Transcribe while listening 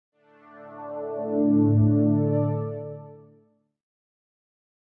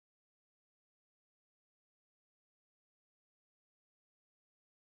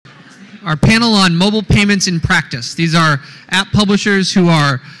our panel on mobile payments in practice. These are app publishers who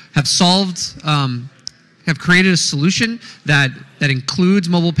have created a solution that includes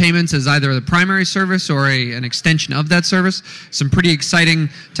mobile payments as either the primary service or an extension of that service. Some pretty exciting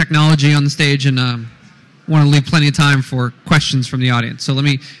technology on the stage, and want to leave plenty of time for questions from the audience. So let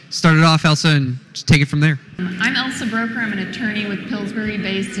me start it off, Elsa, and just take it from there. I'm Elsa Broeker. I'm an attorney with Pillsbury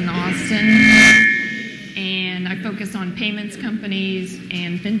based in Austin. And I focus on payments companies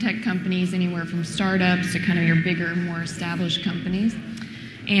and fintech companies, anywhere from startups to kind of your bigger, more established companies.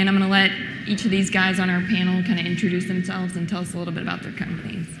 And I'm going to let each of these guys on our panel kind of introduce themselves and tell us a little bit about their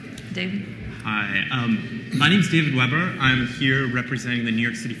companies. David? Hi, my name is David Weber. I'm here representing the New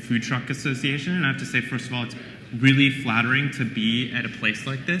York City Food Truck Association, and I have to say, first of all, it's really flattering to be at a place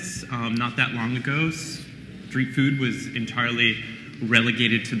like this. Not that long ago, street food was entirely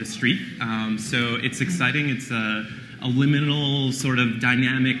relegated to the street, so it's exciting. It's a liminal sort of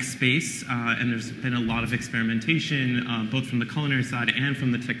dynamic space, and there's been a lot of experimentation, both from the culinary side and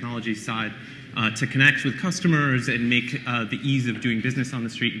from the technology side, to connect with customers and make the ease of doing business on the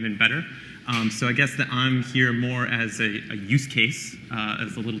street even better. So I guess that I'm here more as a use case,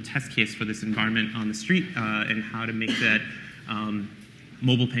 as a little test case for this environment on the street, and how to make that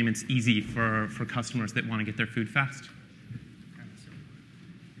mobile payments easy for customers that want to get their food fast.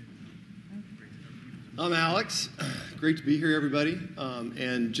 I'm Alex. Great to be here, everybody.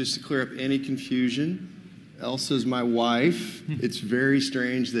 And just to clear up any confusion, Elsa's my wife. It's very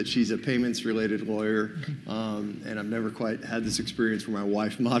strange that she's a payments-related lawyer, and I've never quite had this experience where my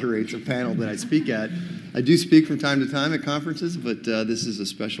wife moderates a panel that I speak at. I do speak from time to time at conferences, but this is a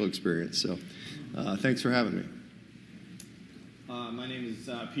special experience, so thanks for having me. My name is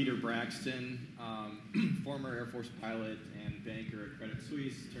Peter Braxton, former Air Force pilot and banker at Credit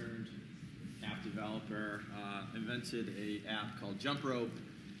Suisse, turned app developer, invented an app called JumpRope.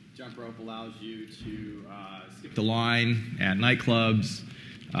 JumpRope allows you to skip the line at nightclubs,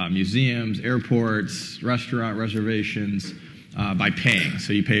 museums, airports, restaurant reservations by paying.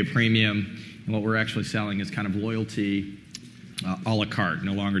 So you pay a premium, and what we're actually selling is kind of loyalty a la carte.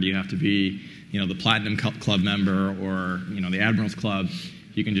 No longer do you have to be, the Platinum Club member or, the Admirals Club.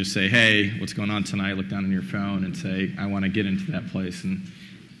 You can just say, hey, what's going on tonight? Look down on your phone and say, I want to get into that place. And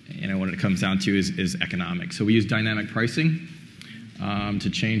what it comes down to is economics. So we use dynamic pricing to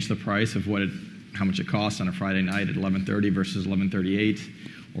change the price of how much it costs on a Friday night at 11:30 versus 11:38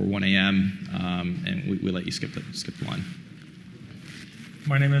 or 1 a.m. And we let you skip the line.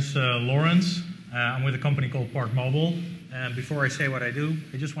 My name is Lawrence. I'm with a company called Parkmobile. And before I say what I do,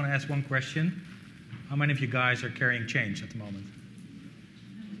 I just want to ask one question. How many of you guys are carrying change at the moment?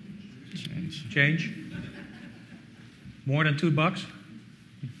 Change? More than $2?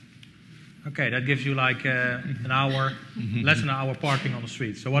 Okay, that gives you like an hour, less than an hour parking on the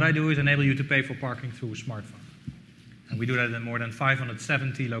street. So what I do is enable you to pay for parking through a smartphone. And we do that in more than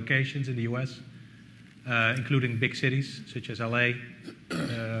 570 locations in the US, including big cities such as LA,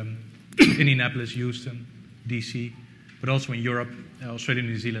 Indianapolis, Houston, DC, but also in Europe, Australia,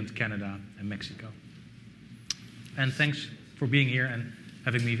 New Zealand, Canada, and Mexico. And thanks for being here and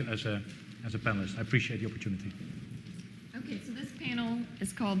having me as a panelist. I appreciate the opportunity. Okay, so this panel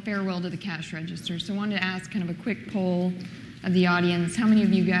is called Farewell to the Cash Register. So I wanted to ask kind of a quick poll of the audience. How many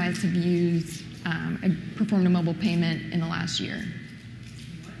of you guys have performed a mobile payment in the last year?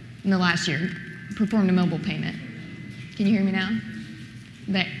 In the last year, performed a mobile payment. Can you hear me now?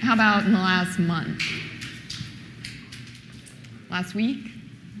 How about in the last month? Last week?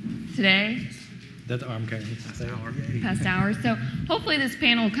 Today? That arm carry. Past hour. So hopefully this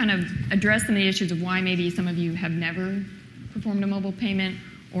panel will kind of address some of the issues of why maybe some of you have never performed a mobile payment,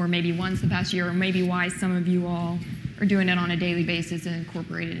 or maybe once the past year, or maybe why some of you all are doing it on a daily basis and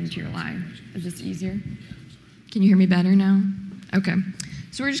incorporate it into your life. Is this easier? Can you hear me better now? Okay.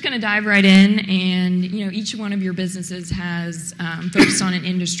 So we're just going to dive right in, and each one of your businesses has focused on an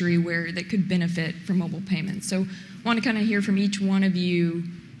industry that could benefit from mobile payments. So I want to kind of hear from each one of you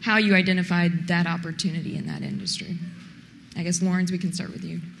how you identified that opportunity in that industry. I guess, Lawrence, we can start with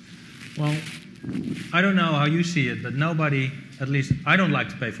you. Well, I don't know how you see it, but nobody, at least I don't like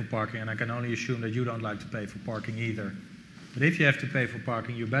to pay for parking, and I can only assume that you don't like to pay for parking either. But if you have to pay for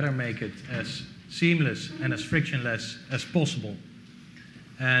parking, you better make it as seamless and as frictionless as possible.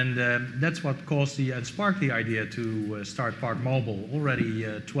 And that's what caused and sparked the idea to start Parkmobile already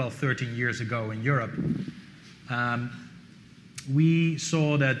 12, 13 years ago in Europe. We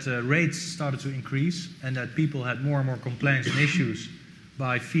saw that rates started to increase and that people had more and more complaints and issues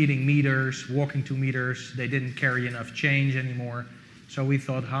by feeding meters, walking to meters. They didn't carry enough change anymore. So we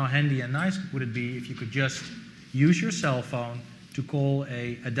thought, how handy and nice would it be if you could just use your cell phone, to call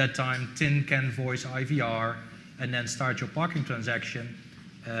at that time, tin can voice IVR, and then start your parking transaction,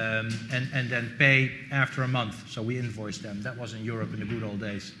 and then pay after a month. So we invoiced them. That was in Europe in the good old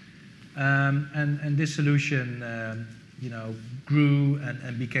days. And this solution, grew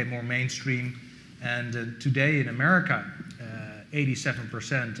and became more mainstream. And today in America,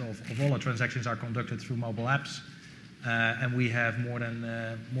 87% of all our transactions are conducted through mobile apps, and we have more than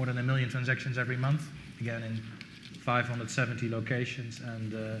 1 million transactions every month. Again, in 570 locations,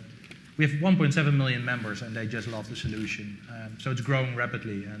 and we have 1.7 million members, and they just love the solution. So it's growing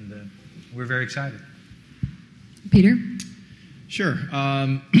rapidly, and we're very excited. Peter? Sure.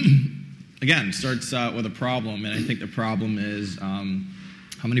 Again, starts out with a problem, and I think the problem is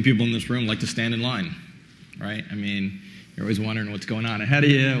how many people in this room like to stand in line, right? I mean, you're always wondering what's going on ahead of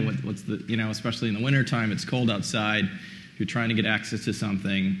you, what's the, especially in the wintertime, it's cold outside, you're trying to get access to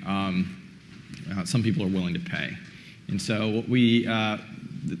something, some people are willing to pay. And so what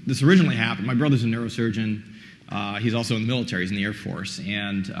this originally happened, my brother's a neurosurgeon, he's also in the military, he's in the Air Force,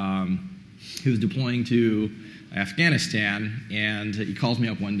 and he was deploying to Afghanistan, and he calls me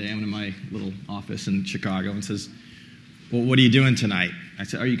up one day, I'm in my little office in Chicago, and says, well, what are you doing tonight? I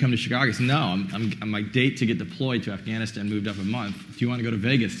said, are you coming to Chicago? He said, no, I'm my date to get deployed to Afghanistan moved up a month. Do you want to go to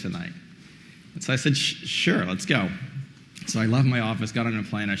Vegas tonight? And so I said, sure, let's go. So I left my office, got on a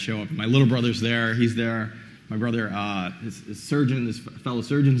plane, I show up. My little brother's there, he's there. My brother, his surgeon, his fellow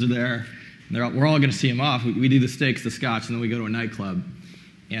surgeons are there. And we're all going to see him off. We do the steaks, the scotch, and then we go to a nightclub.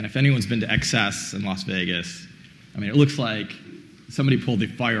 And if anyone's been to XS in Las Vegas, I mean, it looks like somebody pulled the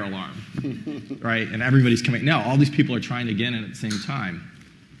fire alarm, right? And everybody's coming. Now, all these people are trying to get in at the same time.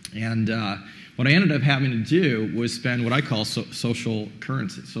 And what I ended up having to do was spend what I call social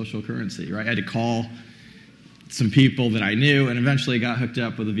currency, right? I had to call some people that I knew, and eventually got hooked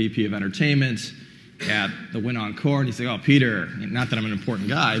up with a VP of entertainment at the Wynn Encore, and he said, oh, Peter, not that I'm an important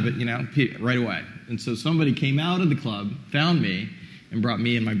guy, but, Peter, right away. And so somebody came out of the club, found me, and brought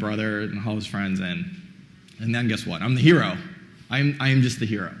me and my brother and all his friends in. And then guess what? I'm the hero. I am just the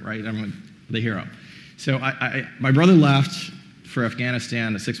hero, right? I'm the hero. So my brother left for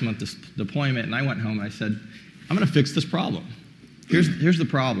Afghanistan, a 6-month deployment, and I went home and I said, I'm going to fix this problem. Here's the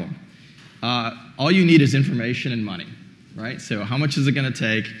problem. All you need is information and money, right? So how much is it going to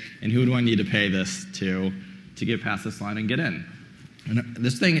take, and who do I need to pay this to get past this line and get in? And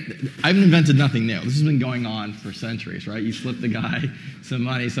this thing, I haven't invented nothing new. This has been going on for centuries, right? You slip the guy some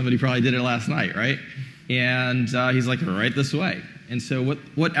money. Somebody probably did it last night, right? And he's like, right this way. And so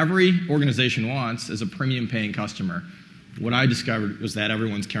what every organization wants is a premium paying customer. What I discovered was that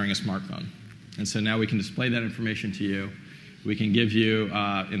everyone's carrying a smartphone. And so now we can display that information to you. We can give you,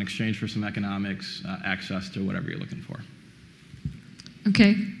 in exchange for some economics, access to whatever you're looking for.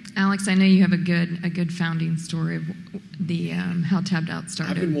 Okay. Alex, I know you have a good founding story of the how Tabbedout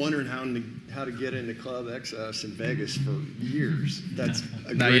started. I've been wondering how to get into Club XS in Vegas for years. That's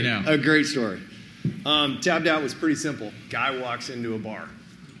a great story. Tabbedout was pretty simple. Guy walks into a bar.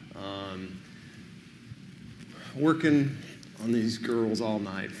 Working on these girls all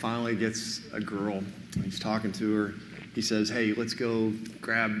night. Finally gets a girl. He's talking to her. He says, hey, let's go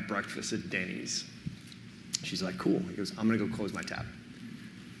grab breakfast at Denny's. She's like, cool. He goes, I'm going to go close my tab.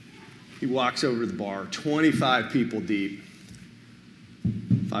 He walks over to the bar, 25 people deep.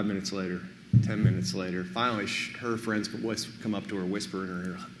 5 minutes later, 10 minutes later, finally her friends come up to her, whisper in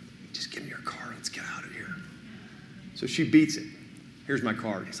her ear, just give me your card, let's get out of here. So she beats it. Here's my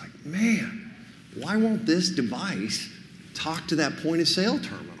card. He's like, man, why won't this device talk to that point of sale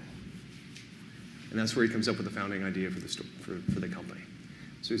terminal? And that's where he comes up with the founding idea for the company.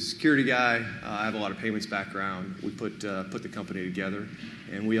 So he's a security guy. I have a lot of payments background. We put the company together,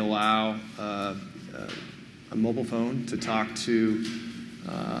 and we allow a mobile phone to talk to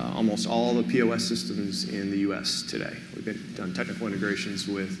almost all the POS systems in the U.S. today. We've done technical integrations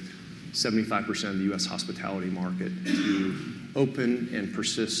with 75% of the U.S. hospitality market to open and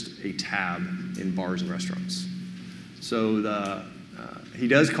persist a tab in bars and restaurants. So he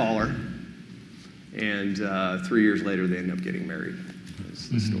does call her, and 3 years later they end up getting married. Is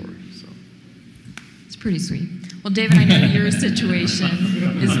the story. So it's pretty sweet. Well, David, I know your situation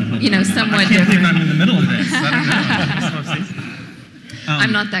is somewhat I can't believe I'm in the middle of this. I don't know.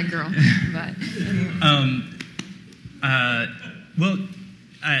 I'm not that girl, but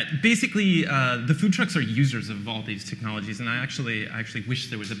basically, the food trucks are users of all these technologies, and I actually wish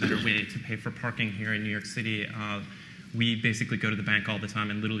there was a better way to pay for parking here in New York City. We basically go to the bank all the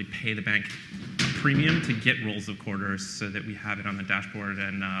time and literally pay the bank a premium to get rolls of quarters so that we have it on the dashboard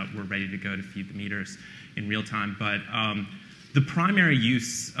and we're ready to go to feed the meters in real time. But the primary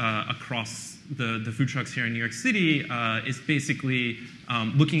use across the food trucks here in New York City is basically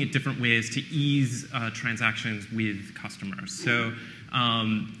looking at different ways to ease transactions with customers. So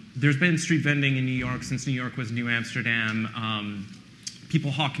there's been street vending in New York since New York was New Amsterdam.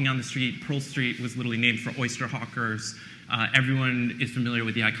 People hawking on the street. Pearl Street was literally named for oyster hawkers. Everyone is familiar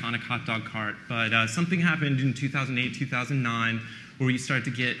with the iconic hot dog cart, but something happened in 2008, 2009, where you start to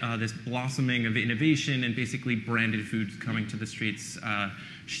get this blossoming of innovation and basically branded foods coming to the streets.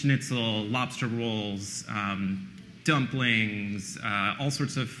 Schnitzel, lobster rolls, dumplings, all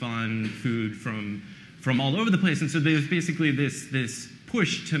sorts of fun food from all over the place. And so there's basically this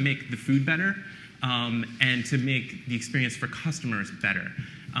push to make the food better and to make the experience for customers better.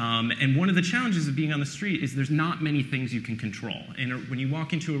 And one of the challenges of being on the street is there's not many things you can control. And when you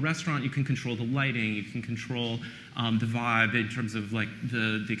walk into a restaurant, you can control the lighting, you can control the vibe in terms of like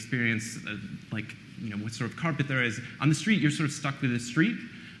the experience, like what sort of carpet there is. On the street, you're sort of stuck with the street.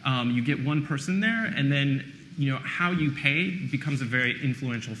 You get one person there, and then how you pay becomes a very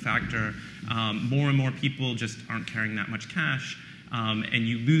influential factor. More and more people just aren't carrying that much cash. And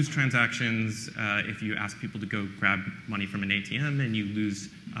you lose transactions if you ask people to go grab money from an ATM, and you lose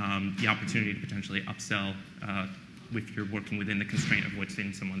the opportunity to potentially upsell if you're working within the constraint of what's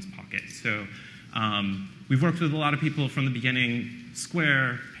in someone's pocket. So we've worked with a lot of people from the beginning: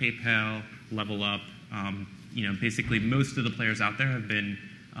 Square, PayPal, Level Up. Basically most of the players out there have been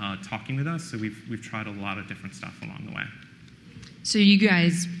talking with us, so we've tried a lot of different stuff along the way. So you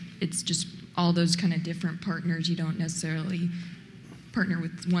guys, it's just all those kind of different partners. You don't necessarily partner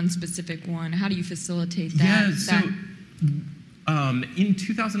with one specific one. How do you facilitate that? In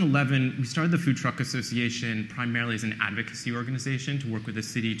 2011, we started the Food Truck Association primarily as an advocacy organization to work with the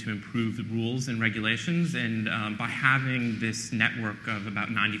city to improve the rules and regulations. And by having this network of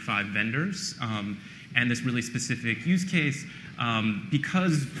about 95 vendors and this really specific use case,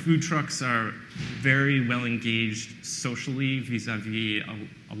 because food trucks are very well engaged socially vis-a-vis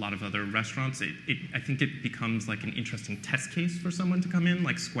a lot of other restaurants, I think it becomes like an interesting test case for someone to come in,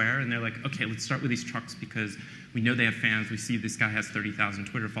 like Square, and they're like, okay, let's start with these trucks because we know they have fans. We see this guy has 30,000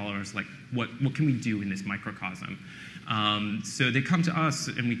 Twitter followers. Like, what can we do in this microcosm? So they come to us,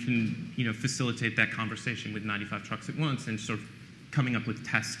 and we can facilitate that conversation with 95 trucks at once, and sort of coming up with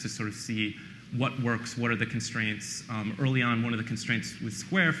tests to sort of see what works, what are the constraints. Early on, one of the constraints with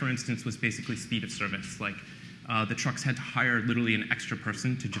Square, for instance, was basically speed of service. Like, the trucks had to hire literally an extra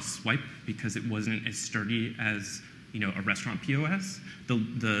person to just swipe because it wasn't as sturdy as a restaurant POS.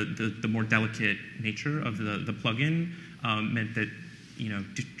 The more delicate nature of the plugin meant that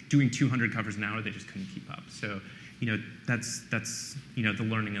doing 200 covers an hour, they just couldn't keep up. So that's the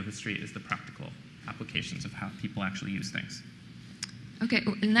learning of the street is the practical applications of how people actually use things. Okay,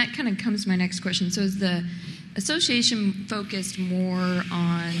 and that kind of comes to my next question. So is the association focused more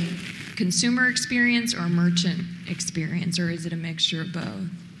on consumer experience or merchant experience, or is it a mixture of both?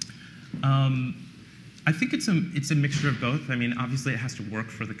 I think it's a mixture of both. I mean, obviously it has to work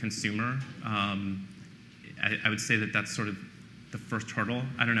for the consumer. I would say that that's sort of the first hurdle.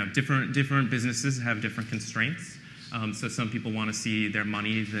 I don't know, different businesses have different constraints. So some people want to see their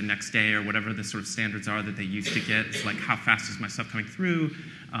money the next day or whatever the sort of standards are that they used to get. It's like, how fast is my stuff coming through?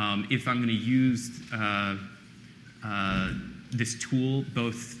 If I'm going to use this tool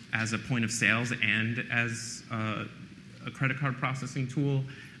both as a point of sales and as a credit card processing tool.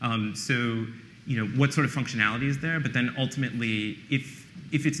 What sort of functionality is there? But then ultimately, if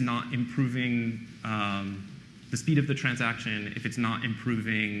it's not improving the speed of the transaction, if it's not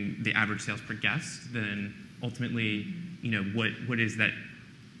improving the average sales per guest, then ultimately, what is that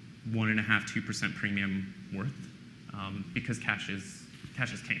 1.5–2% premium worth? Because cash is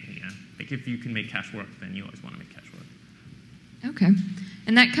king. Like, if you can make cash work, then you always want to make cash work. Okay.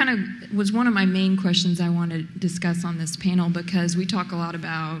 And that kind of was one of my main questions I want to discuss on this panel, because we talk a lot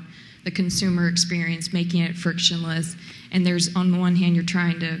about the consumer experience, making it frictionless. And there's, on the one hand, you're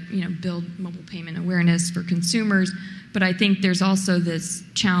trying to, build mobile payment awareness for consumers, but I think there's also this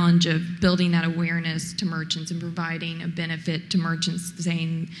challenge of building that awareness to merchants and providing a benefit to merchants,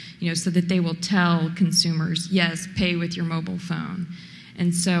 saying, so that they will tell consumers, yes, pay with your mobile phone.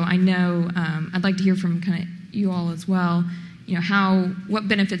 And so I know I'd like to hear from kind of you all as well. What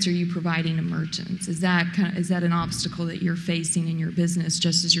benefits are you providing to merchants? Is that an obstacle that you're facing in your business,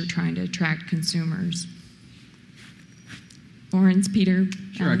 just as you're trying to attract consumers? Lawrence, Peter,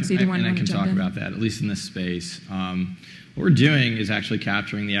 sure, Alex, either one want to jump in? I can talk about that, at least in this space. What we're doing is actually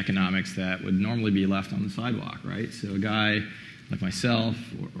capturing the economics that would normally be left on the sidewalk, right? So a guy like myself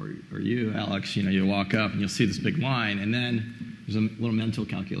or you, Alex, you'll walk up and you'll see this big line, and then there's a little mental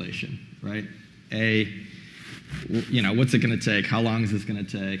calculation, right? what's it going to take? How long is this going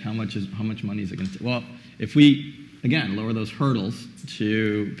to take? How much money is it going to take? Well, if we, again, lower those hurdles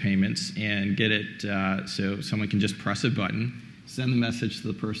to payments and get it so someone can just press a button, send the message to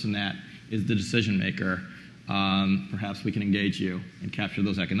the person that is the decision maker, perhaps we can engage you and capture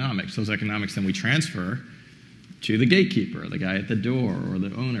those economics. Those economics then we transfer to the gatekeeper, the guy at the door, or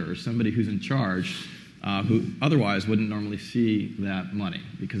the owner, or somebody who's in charge, who otherwise wouldn't normally see that money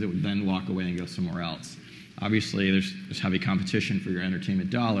because it would then walk away and go somewhere else. Obviously, there's heavy competition for your entertainment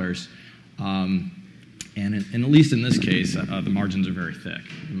dollars, and at least in this case, the margins are very thick.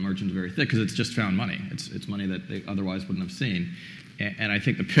 The margins are very thick because it's just found money. It's money that they otherwise wouldn't have seen. And I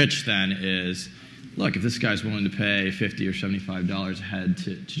think the pitch then is, look, if this guy's willing to pay $50 or $75 a head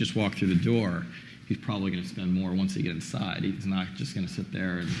to just walk through the door, he's probably going to spend more once he gets inside. He's not just going to sit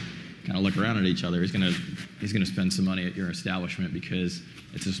there and kind of look around at each other. He's going to spend some money at your establishment because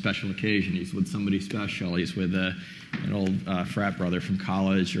it's a special occasion. He's with somebody special. He's with an old frat brother from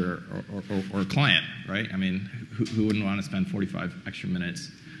college or a client, right? I mean, who wouldn't want to spend 45 extra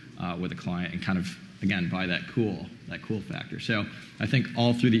minutes with a client and kind of, again, buy that cool factor. So I think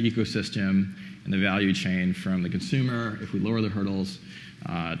all through the ecosystem and the value chain, from the consumer, if we lower the hurdles,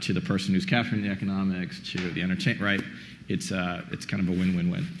 to the person who's capturing the economics, to the entertainment, right? It's kind of a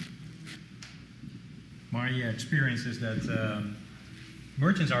win-win-win. My experience is that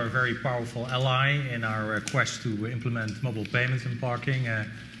merchants are a very powerful ally in our quest to implement mobile payments in parking.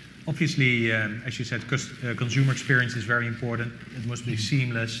 Obviously, as you said, consumer experience is very important. It must be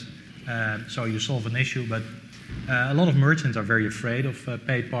seamless, so you solve an issue. But a lot of merchants are very afraid of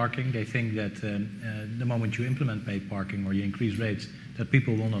paid parking. They think that the moment you implement paid parking or you increase rates, that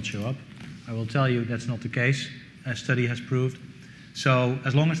people will not show up. I will tell you that's not the case. A study has proved. So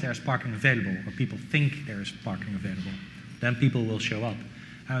as long as there's parking available, or people think there is parking available, then people will show up.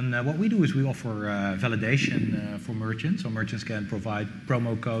 And what we do is we offer validation for merchants, so merchants can provide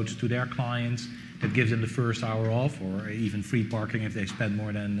promo codes to their clients that gives them the first hour off, or even free parking if they spend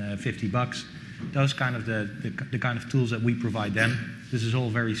more than $50. Those kind of the kind of tools that we provide them. This is all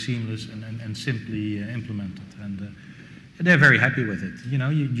very seamless and simply implemented, and they're very happy with it.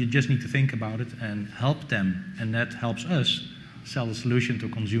 You just need to think about it and help them, and that helps us sell the solution to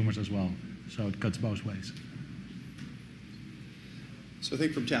consumers as well. So it cuts both ways. So I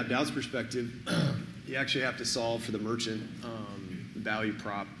think from Tabbedout's perspective, you actually have to solve for the merchant value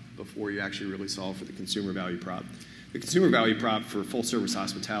prop before you actually really solve for the consumer value prop. The consumer value prop for full-service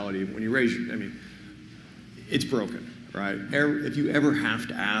hospitality, when you raise, it's broken, right? If you ever have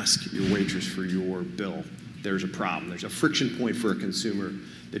to ask your waitress for your bill, there's a problem. There's a friction point for a consumer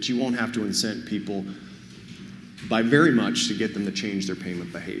that you won't have to incent people by very much to get them to change their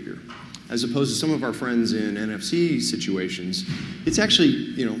payment behavior. As opposed to some of our friends in NFC situations, it's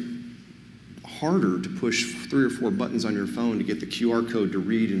actually, harder to push 3 or 4 buttons on your phone to get the QR code to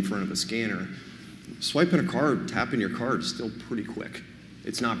read in front of a scanner. Swiping a card, tapping your card is still pretty quick.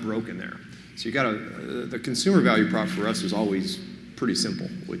 It's not broken there. So the consumer value prop for us is always pretty simple,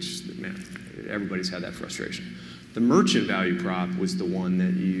 which, man, everybody's had that frustration. The merchant value prop was the one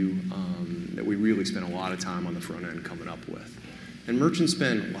that we really spent a lot of time on the front end coming up with. And merchants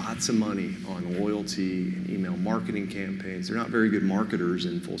spend lots of money on loyalty and email marketing campaigns. They're not very good marketers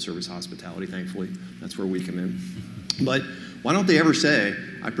in full-service hospitality, thankfully. That's where we come in. But why don't they ever say,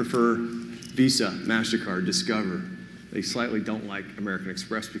 I prefer Visa, MasterCard, Discover? They slightly don't like American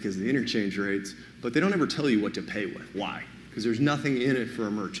Express because of the interchange rates, but they don't ever tell you what to pay with. Why? Because there's nothing in it for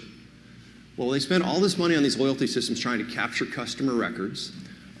a merchant. Well, they spend all this money on these loyalty systems trying to capture customer records.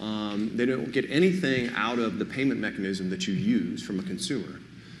 They don't get anything out of the payment mechanism that you use from a consumer.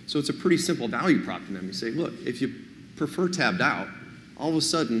 So it's a pretty simple value prop to them. You say, look, if you prefer Tabbedout, all of a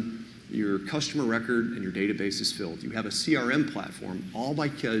sudden your customer record and your database is filled. You have a CRM platform, all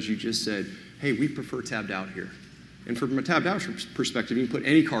because you just said, hey, we prefer Tabbedout here. And from a Tabbedout perspective, you can put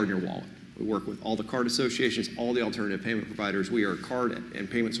any card in your wallet. We work with all the card associations, all the alternative payment providers. We are card and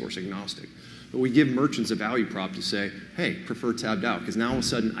payment source agnostic. But we give merchants a value prop to say, hey, prefer Tabbedout, because now all of a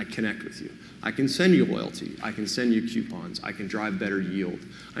sudden I connect with you. I can send you loyalty. I can send you coupons. I can drive better yield.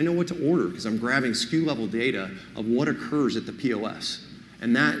 I know what to order because I'm grabbing SKU level data of what occurs at the POS.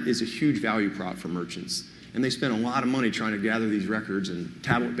 And that is a huge value prop for merchants. And they spend a lot of money trying to gather these records and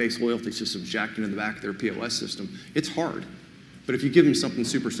tablet-based loyalty systems jacked into the back of their POS system. It's hard. But if you give them something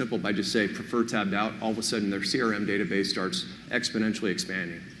super simple by just say, prefer Tabbedout, all of a sudden their CRM database starts exponentially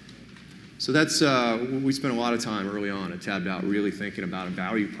expanding. So that's, we spent a lot of time early on at Tabbedout really thinking about a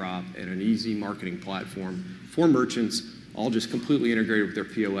value prop and an easy marketing platform for merchants, all just completely integrated with their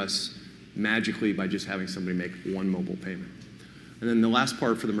POS magically by just having somebody make one mobile payment. And then the last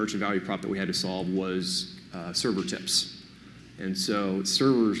part for the merchant value prop that we had to solve was server tips. And so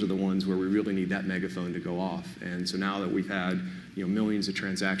servers are the ones where we really need that megaphone to go off. And so now that we've had millions of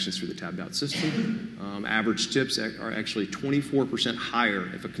transactions through the Tabbedout system, average tips are actually 24% higher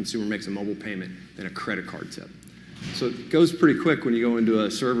if a consumer makes a mobile payment than a credit card tip. So it goes pretty quick when you go into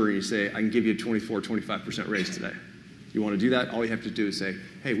a server and you say, I can give you a 24, 25% raise today. You want to do that? All you have to do is say,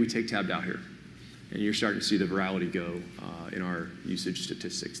 hey, we take Tabbedout here. And you're starting to see the virality go in our usage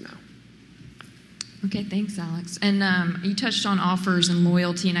statistics now. Okay, thanks, Alex. And you touched on offers and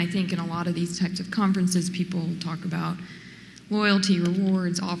loyalty, and I think in a lot of these types of conferences, people talk about loyalty,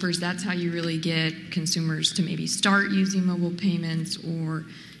 rewards, offers. That's how you really get consumers to maybe start using mobile payments or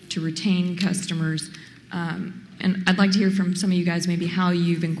to retain customers. And I'd like to hear from some of you guys maybe how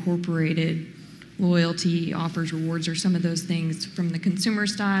you've incorporated loyalty, offers, rewards, or some of those things from the consumer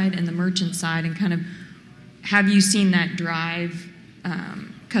side and the merchant side, and kind of have you seen that drive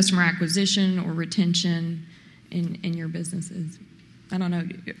customer acquisition or retention in your businesses? I don't know.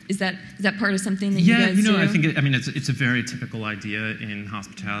 Is that part of something that you guys do? I think it's a very typical idea in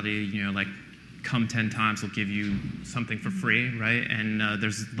hospitality. Like come 10 times, we'll give you something for free, right? And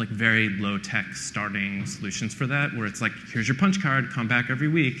there's like very low tech starting solutions for that, where it's like, here's your punch card, come back every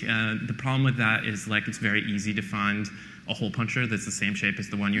week. The problem with that is like it's very easy to find a hole puncher that's the same shape as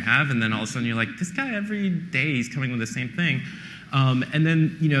the one you have, and then all of a sudden you're like, this guy every day he's coming with the same thing. And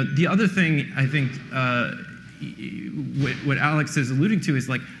then the other thing I think what Alex is alluding to is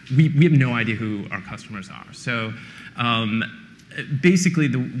like we have no idea who our customers are. So basically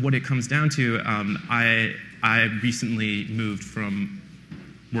what it comes down to, I recently moved from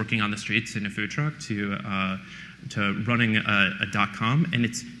working on the streets in a food truck to running a .com, and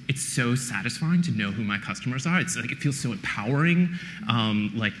it's so satisfying to know who my customers are. It's like it feels so empowering.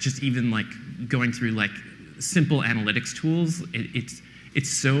 Like just even like going through like simple analytics tools, it's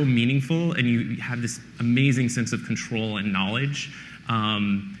so meaningful, and you have this amazing sense of control and knowledge.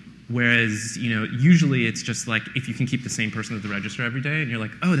 Whereas, usually it's just like if you can keep the same person at the register every day, and you're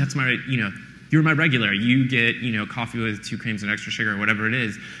like, oh, that's my, you're my regular. You get, coffee with 2 creams and extra sugar, or whatever it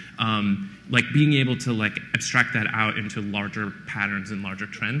is. Like being able to like abstract that out into larger patterns and larger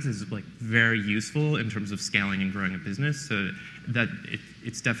trends is like very useful in terms of scaling and growing a business. So that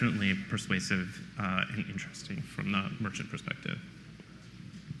it's definitely persuasive and interesting from the merchant perspective.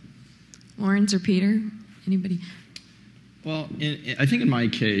 Lawrence or Peter, anybody? Well, I think in my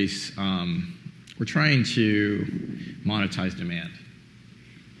case, we're trying to monetize demand.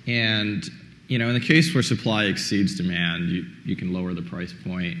 And, in the case where supply exceeds demand, you can lower the price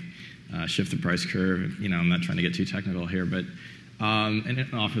point, shift the price curve. I'm not trying to get too technical here, but and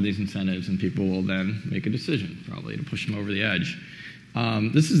offer these incentives, and people will then make a decision, probably, to push them over the edge.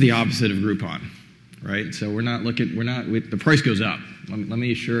 This is the opposite of Groupon, right? So the price goes up. Let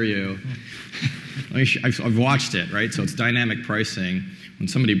me assure you, I've watched it, right? So it's dynamic pricing. When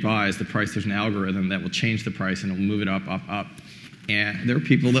somebody buys the price, there's an algorithm that will change the price and it'll move it up, up, up. And there are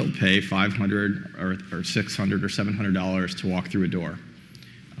people that will pay $500 or $600 or $700 to walk through a door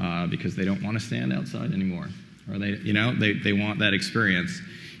because they don't want to stand outside anymore, or they want that experience.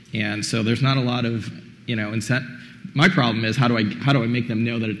 And so there's not a lot of incentive. My problem is how do I make them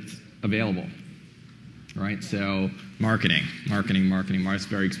know that it's available? Right, so marketing. It's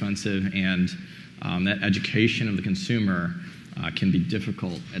very expensive, and that education of the consumer can be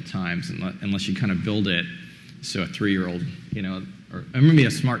difficult at times unless you kind of build it so a 3-year-old, or maybe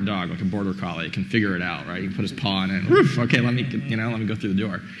a smart dog like a border collie can figure it out, right? You can put his paw in it, and, okay, let me go through the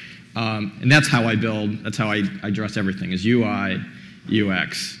door, and that's how I build. That's how I address everything. Is UI,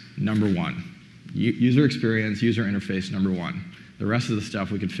 UX number one, user experience, user interface number one. The rest of the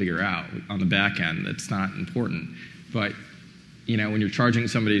stuff we could figure out on the back end. That's not important. But when you're charging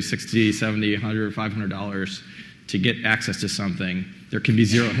somebody $60, $70, $100, $500 to get access to something, there can be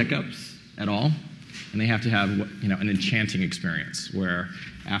 0 hiccups at all, and they have to have an enchanting experience where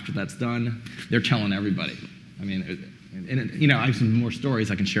after that's done, they're telling everybody. I mean, I have some more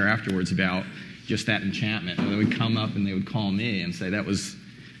stories I can share afterwards about just that enchantment. And they would come up and they would call me and say that was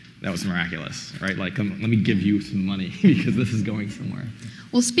miraculous, right? Like, let me give you some money because this is going somewhere.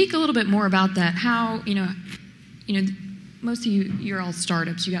 Well, speak a little bit more about that. How, most of you're all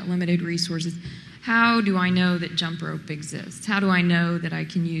startups. You got limited resources. How do I know that JumpRope exists? How do I know that I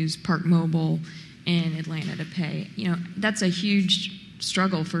can use Parkmobile in Atlanta to pay? That's a huge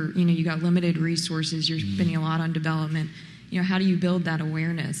struggle for, you got limited resources. You're spending a lot on development. How do you build that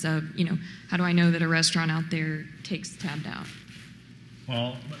awareness of, how do I know that a restaurant out there takes Tabbedout?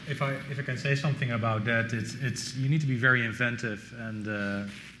 Well, if I can say something about that, it's you need to be very inventive, and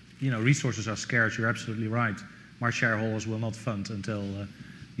resources are scarce. You're absolutely right. My shareholders will not fund until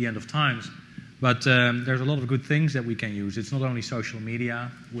the end of times, But there's a lot of good things that we can use. It's not only social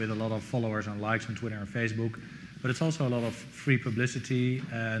media with a lot of followers and likes on Twitter and Facebook, but it's also a lot of free publicity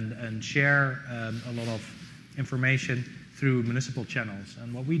and share a lot of information through municipal channels.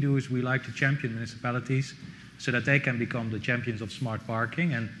 And what we do is we like to champion municipalities so that they can become the champions of smart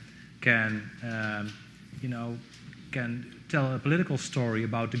parking and can, can tell a political story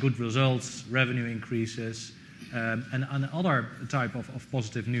about the good results, revenue increases, and other type of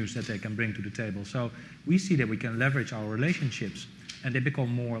positive news that they can bring to the table. So we see that we can leverage our relationships and they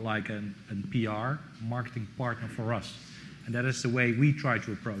become more like a PR, marketing partner for us. And that is the way we try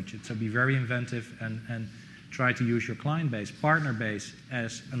to approach it. So be very inventive and try to use your client base, partner base,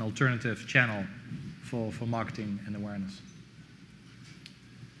 as an alternative channel for marketing and awareness.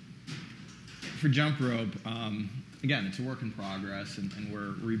 For JumpRope, again, it's a work in progress, and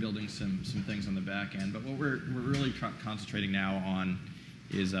we're rebuilding some things on the back end. But what we're really concentrating now on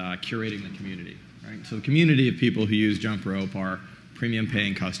is curating the community, right? So the community of people who use JumpRope are premium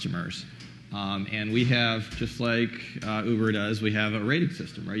paying customers. And we have, just like Uber does, we have a rating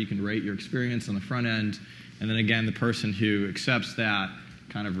system, right? You can rate your experience on the front end, and then again, the person who accepts that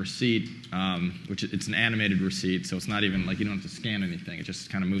kind of receipt, which it's an animated receipt, so it's not even like you don't have to scan anything, it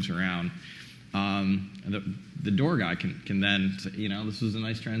just kind of moves around. And the door guy can then say, this was a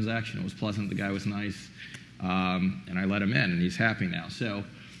nice transaction, it was pleasant, the guy was nice, and I let him in, and he's happy now. So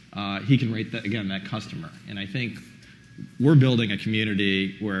he can rate that, again, that customer. And I think we're building a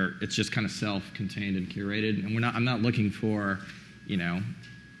community where it's just kind of self-contained and curated, and I'm not looking for,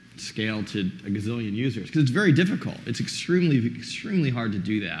 scale to a gazillion users, because it's very difficult. It's extremely, extremely hard to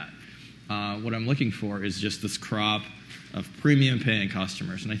do that. What I'm looking for is just this crop of premium paying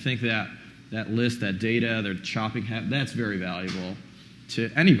customers, and I think that list, that data, their shopping habit, that's very valuable to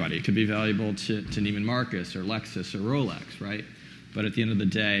anybody. It could be valuable to Neiman Marcus or Lexus or Rolex, right? But at the end of the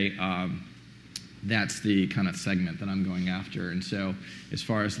day, that's the kind of segment that I'm going after. And so as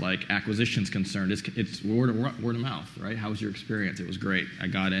far as like acquisition's concerned, it's word of mouth, right? How was your experience? It was great. I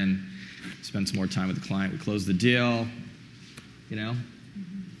got in, spent some more time with the client. We closed the deal.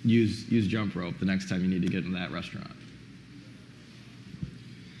 Use JumpRope the next time you need to get in that restaurant.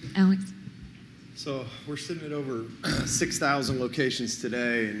 Alex? So we're sitting at over 6,000 locations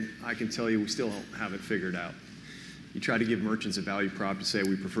today, and I can tell you we still don't have it figured out. You try to give merchants a value prop to say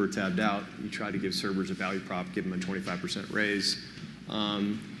we prefer Tabbedout. You try to give servers a value prop, give them a 25% raise.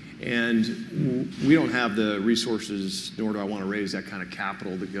 And we don't have the resources, nor do I want to raise that kind of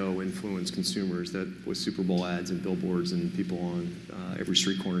capital to go influence consumers that with Super Bowl ads and billboards and people on every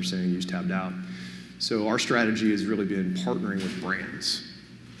street corner saying use Tabbedout. So our strategy has really been partnering with brands.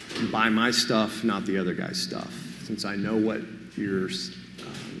 Buy my stuff, not the other guy's stuff. Since I know what your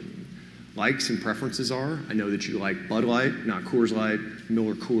likes and preferences are, I know that you like Bud Light, not Coors Light.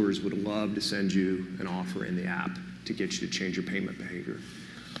 Miller Coors would love to send you an offer in the app to get you to change your payment behavior.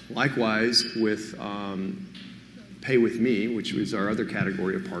 Likewise, with Pay With Me, which is our other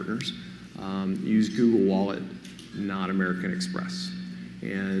category of partners, use Google Wallet, not American Express.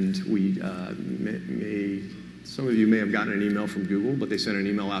 And we some of you may have gotten an email from Google, but they sent an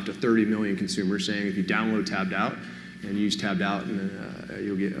email out to 30 million consumers saying if you download Tabbedout and use Tabbedout, and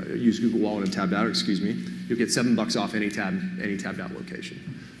you'll get use Google Wallet and Tabbedout, you'll get $7 off any Tabbedout location.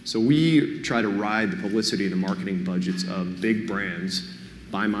 So we try to ride the publicity and the marketing budgets of big brands,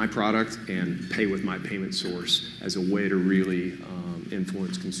 buy my product and pay with my payment source as a way to really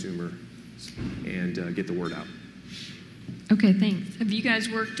influence consumers and get the word out. Okay, thanks. Have you guys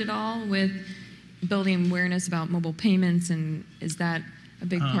worked at all with building awareness about mobile payments, and is that a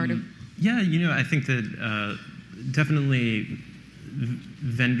big part of? Yeah, I think that definitely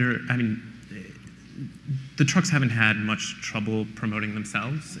the trucks haven't had much trouble promoting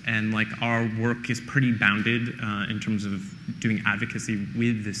themselves, and like our work is pretty bounded in terms of doing advocacy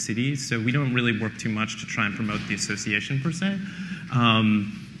with the city, so we don't really work too much to try and promote the association per se.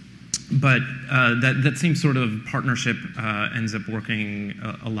 But that same sort of partnership ends up working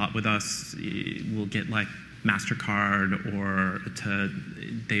a lot with us. We'll get like MasterCard, or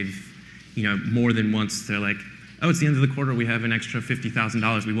they've, more than once they're like, oh, it's the end of the quarter, we have an extra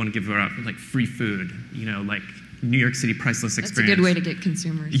 $50,000, we want to give her out like free food, like New York City priceless experience. That's a good way to get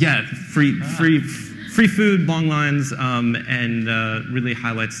consumers. Yeah, free food, long lines, and really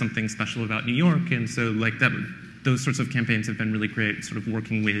highlights something special about New York. And so like those sorts of campaigns have been really great, sort of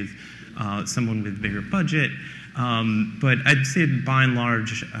working with someone with bigger budget. But I'd say by and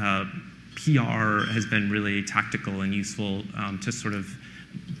large, PR has been really tactical and useful to sort of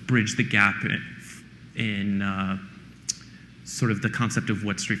bridge the gap in sort of the concept of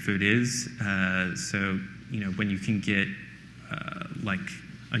what street food is. So, when you can get like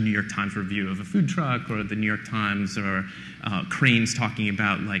a New York Times review of a food truck, or the New York Times, or Cranes talking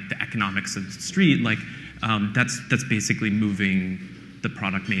about like the economics of the street. Like that's basically moving the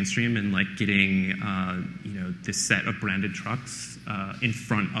product mainstream and like getting this set of branded trucks in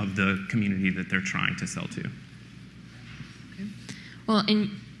front of the community that they're trying to sell to. Okay. Well, and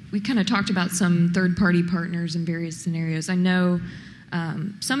we kind of talked about some third-party partners in various scenarios. I know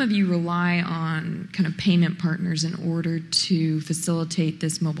some of you rely on kind of payment partners in order to facilitate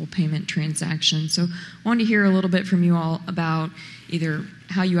this mobile payment transaction. So I wanted to hear a little bit from you all about either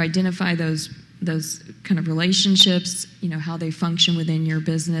how you identify those kind of relationships, how they function within your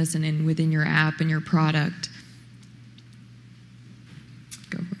business and within your app and your product.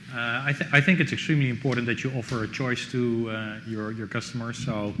 Go for it. I think it's extremely important that you offer a choice to your customers.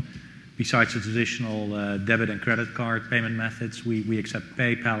 So besides the traditional debit and credit card payment methods, we accept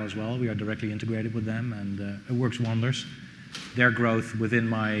PayPal as well. We are directly integrated with them, and it works wonders. Their growth within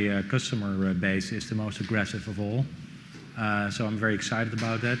my customer base is the most aggressive of all. So I'm very excited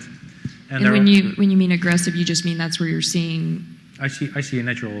about that. And when you mean aggressive, you just mean that's where you're seeing... I see a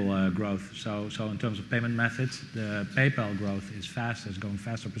natural growth. So in terms of payment methods, the PayPal growth is fast. It's going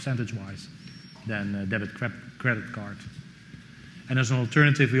faster percentage-wise than debit credit card. And as an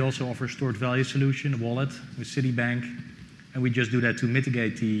alternative, we also offer a stored value solution, a wallet with Citibank, and we just do that to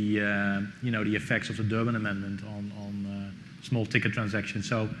mitigate the the effects of the Durbin Amendment on small ticket transactions.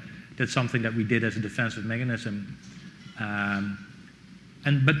 So that's something that we did as a defensive mechanism.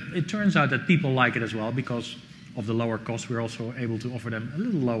 But it turns out that people like it as well because of the lower cost. We're also able to offer them a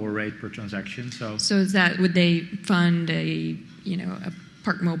little lower rate per transaction. So is that, would they fund a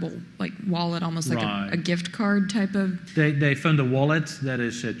Parkmobile like wallet, almost like a gift card type of? They fund a wallet that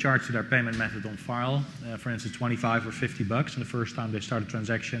is charged to their payment method on file. For instance, $25 or $50, and the first time they start a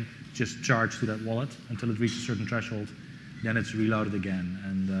transaction, just charged to that wallet until it reaches a certain threshold. Then it's reloaded again,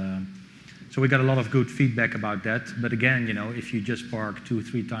 and so we got a lot of good feedback about that. But again, if you just park 2 or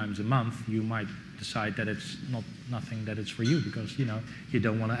 3 times a month, you might decide that it's nothing that it's for you because you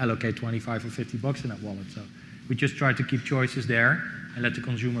don't want to allocate $25 or $50 in that wallet. So we just try to keep choices there and let the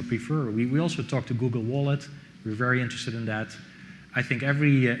consumer prefer. We also talk to Google Wallet. We're very interested in that. I think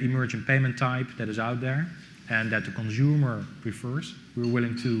every emerging payment type that is out there and that the consumer prefers, we're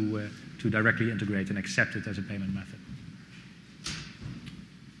willing to directly integrate and accept it as a payment method.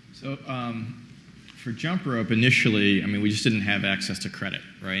 So for JumpRope, initially, we just didn't have access to credit,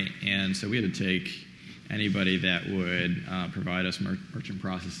 right? And so we had to take anybody that would provide us merchant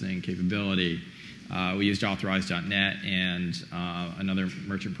processing capability. We used Authorize.net and another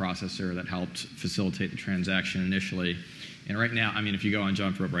merchant processor that helped facilitate the transaction initially. And right now, if you go on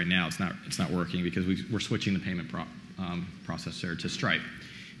JumpRope right now, it's not working because we're switching the payment processor to Stripe.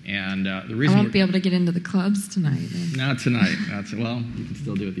 And the reason I won't be able to get into the clubs tonight. Then. Not tonight. Well, you can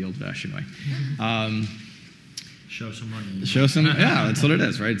still do it the old-fashioned way. Show some money. Show some. Yeah, that's what it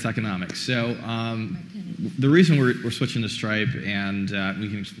is, right? It's economics. So the reason we're switching to Stripe, and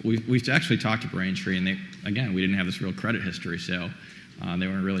we've actually talked to Braintree, and we didn't have this real credit history, so they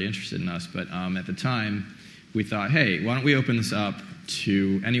weren't really interested in us. But at the time, we thought, hey, why don't we open this up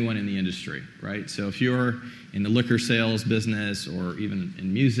to anyone in the industry, right? So if you're in the liquor sales business or even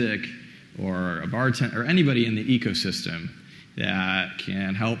in music or a bartender or anybody in the ecosystem that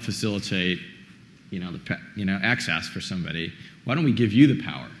can help facilitate access for somebody, why don't we give you the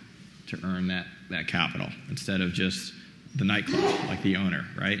power to earn that capital instead of just the nightclub, like the owner,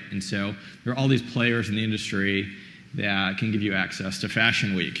 right? And so there are all these players in the industry that can give you access to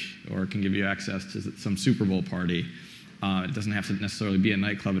Fashion Week or can give you access to some Super Bowl party. It doesn't have to necessarily be a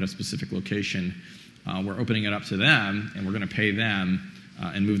nightclub at a specific location. We're opening it up to them, and we're going to pay them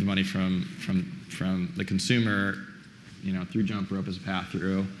and move the money from the consumer, through JumpRope as a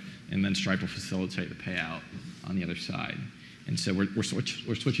pass-through, and then Stripe will facilitate the payout on the other side. And so we're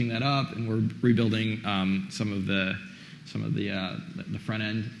switching that up, and we're rebuilding some of the front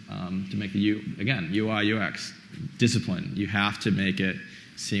end to make the UI UX discipline. You have to make it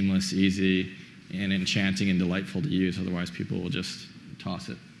seamless, easy, and enchanting and delightful to use. Otherwise, people will just toss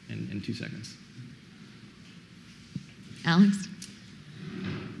it in 2 seconds. Alex?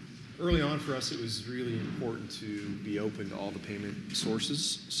 Early on for us, it was really important to be open to all the payment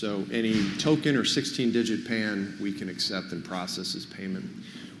sources. So any token or 16-digit PAN we can accept and process as payment.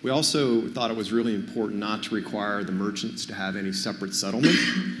 We also thought it was really important not to require the merchants to have any separate settlement.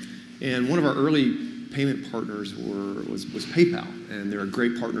 And one of our early payment partners was PayPal, and they're a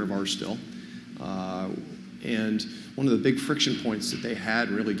great partner of ours still. And one of the big friction points that they had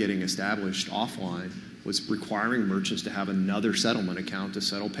really getting established offline was requiring merchants to have another settlement account to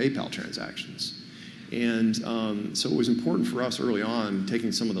settle PayPal transactions. And so it was important for us early on,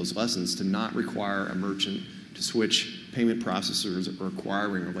 taking some of those lessons, to not require a merchant to switch payment processors or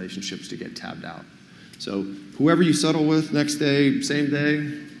acquiring relationships to get tabbed out. So whoever you settle with next day, same day,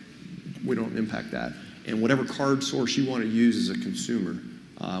 we don't impact that. And whatever card source you want to use as a consumer,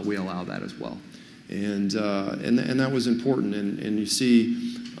 we allow that as well. And that was important. And you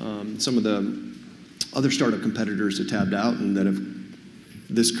see some of the other startup competitors that tabbed out and that have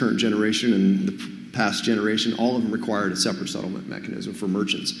this current generation and the past generation, all of them required a separate settlement mechanism for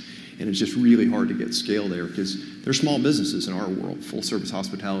merchants. And it's just really hard to get scale there because they're small businesses in our world. Full service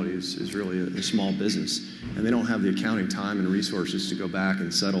hospitality is really a small business. And they don't have the accounting time and resources to go back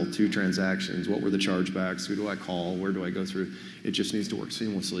and settle 2 transactions. What were the chargebacks? Who do I call? Where do I go through? It just needs to work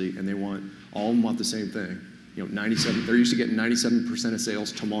seamlessly. And all of them want the same thing. You know, they're used to getting 97% of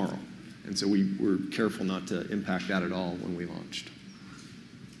sales tomorrow. And so we were careful not to impact that at all when we launched.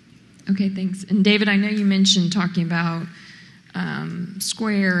 Okay, thanks. And David, I know you mentioned talking about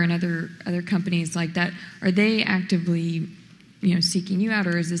Square and other companies like that. Are they actively, seeking you out,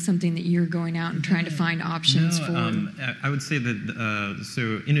 or is this something that you're going out and trying to find options for? I would say that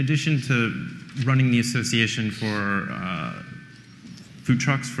so in addition to running the association for food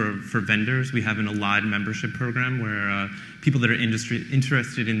trucks for vendors, we have an allied membership program where people that are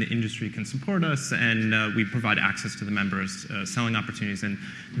interested in the industry can support us, and we provide access to the members, selling opportunities. And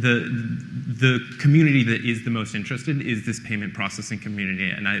the community that is the most interested is this payment processing community.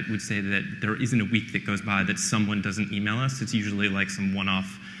 And I would say that there isn't a week that goes by that someone doesn't email us. It's usually like some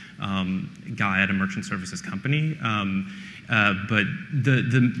one-off guy at a merchant services company. But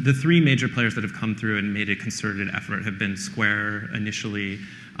the 3 major players that have come through and made a concerted effort have been Square initially,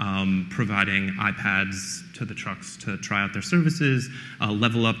 providing iPads to the trucks to try out their services,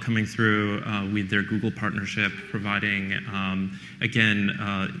 Level Up coming through with their Google partnership, providing,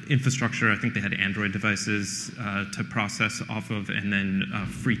 infrastructure. I think they had Android devices to process off of, and then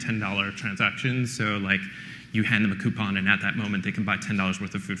free $10 transactions. So like, you hand them a coupon, and at that moment, they can buy $10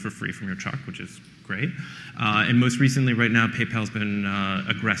 worth of food for free from your truck, which is great. And most recently, right now, PayPal's been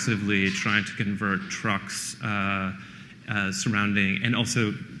aggressively trying to convert trucks surrounding, and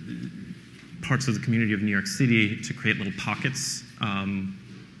also parts of the community of New York City, to create little pockets. And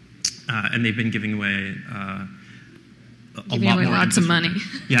they've been giving away lots of money.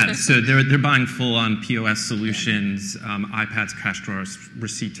 Yeah, so they're buying full-on POS solutions, iPads, cash drawers,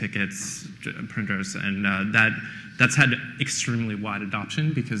 receipt tickets, printers, and that's had extremely wide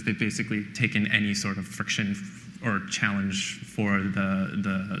adoption because they've basically taken any sort of friction or challenge for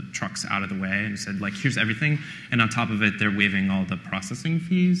the trucks out of the way and said, like, here's everything, and on top of it, they're waiving all the processing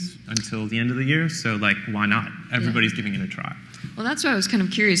fees until the end of the year. So, like, why not? Everybody's giving it a try. Well, that's why I was kind of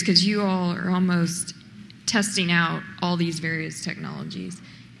curious, because you all are almost testing out all these various technologies,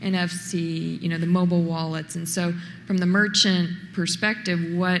 NFC, the mobile wallets. And so from the merchant perspective,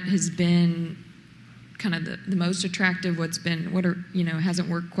 what has been kind of the most attractive? Hasn't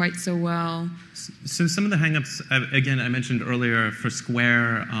worked quite so well? So some of the hangups, again, I mentioned earlier for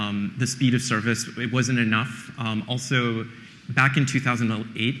Square, the speed of service, it wasn't enough. Also, back in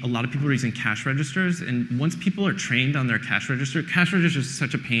 2008, a lot of people were using cash registers, and once people are trained on their cash register is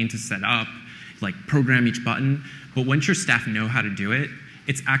such a pain to set up, like program each button, but once your staff know how to do it,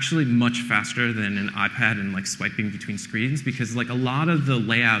 it's actually much faster than an iPad and like swiping between screens, because like a lot of the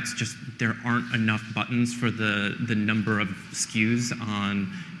layouts, just there aren't enough buttons for the number of SKUs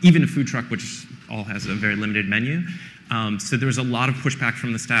on even a food truck, which all has a very limited menu. So there was a lot of pushback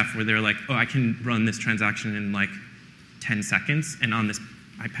from the staff where they're like, oh, I can run this transaction in like 10 seconds, and on this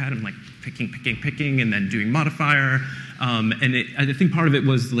iPad, I'm like picking, and then doing modifier. I think part of it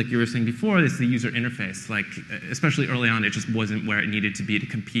was, like you were saying before, is the user interface. Like, especially early on, it just wasn't where it needed to be to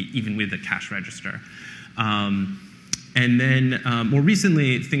compete even with the cash register. And then more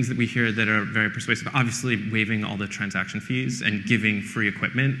recently, things that we hear that are very persuasive, obviously waiving all the transaction fees and giving free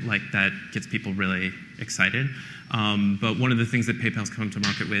equipment, like that gets people really excited. But one of the things that PayPal's come to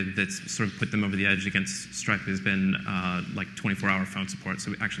market with that's sort of put them over the edge against Stripe has been like 24-hour phone support,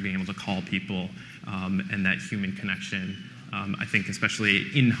 so actually being able to call people and that human connection. I think especially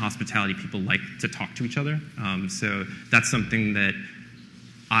in hospitality, people like to talk to each other. So that's something that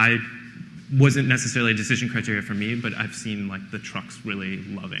I wasn't necessarily a decision criteria for me, but I've seen like the trucks really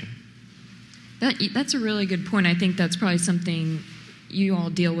loving. That's a really good point. I think that's probably something you all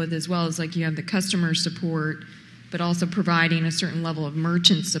deal with as well, is like you have the customer support, but also providing a certain level of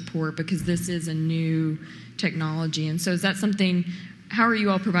merchant support, because this is a new technology. And so is that something, how are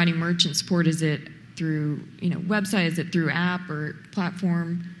you all providing merchant support? Is it through website? Is it through app or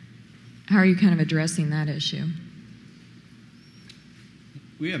platform? How are you kind of addressing that issue?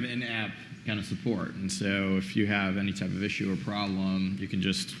 We have in-app kind of support. And so if you have any type of issue or problem, you can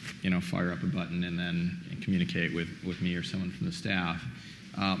just fire up a button and then communicate with me or someone from the staff.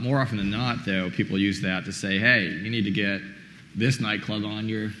 More often than not, though, people use that to say, hey, you need to get this nightclub on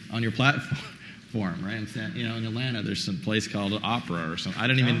your platform, right? In Atlanta, there's some place called Opera or something. I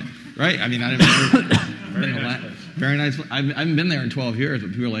don't even, right? I mean, I didn't Very nice place. Very nice. I haven't been there in 12 years,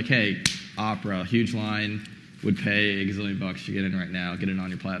 but people are like, hey, Opera, huge line, would pay a gazillion bucks to get in right now. Get it on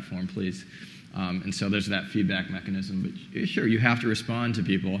your platform, please. And so there's that feedback mechanism. But sure, you have to respond to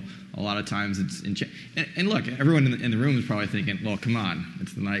people. A lot of times it's and look, everyone in the room is probably thinking, well, come on,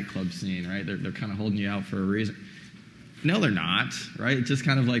 it's the nightclub scene, right? They're kind of holding you out for a reason. No, they're not, right? It's just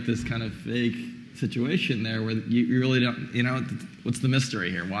kind of like this kind of fake situation there where you really don't, what's the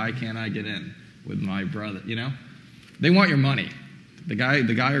mystery here? Why can't I get in with my brother, They want your money. The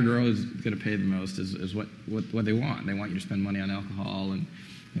guy or girl who's going to pay the most is what they want. They want you to spend money on alcohol, and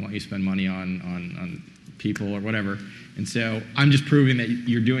they want you to spend money on people or whatever. And so I'm just proving that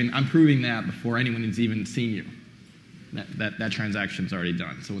I'm proving that before anyone has even seen you. That transaction's already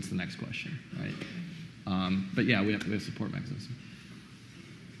done. So what's the next question, right? But yeah, we have support mechanisms.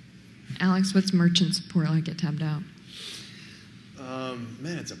 Alex, what's merchant support like at Tabbedout?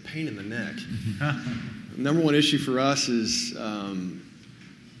 Man, it's a pain in the neck. Number one issue for us is,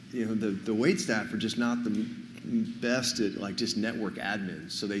 the wait staff are just not the best at just network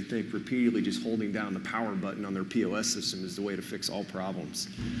admins. So they think repeatedly just holding down the power button on their POS system is the way to fix all problems.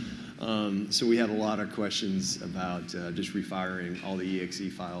 So we have a lot of questions about just refiring all the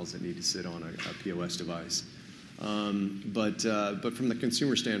EXE files that need to sit on a POS device. But from the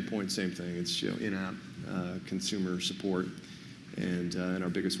consumer standpoint, same thing. It's in-app consumer support. And our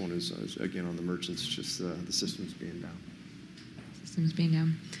biggest one is again, on the merchants, just the systems being down. Systems being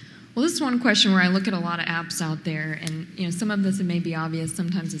down. Well, this is one question where I look at a lot of apps out there, and some of this it may be obvious,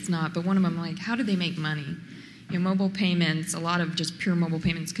 sometimes it's not. But one of them, how do they make money? Mobile payments, a lot of just pure mobile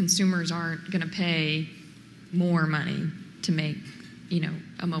payments. Consumers aren't going to pay more money to make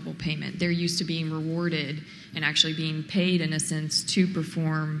a mobile payment. They're used to being rewarded and actually being paid in a sense to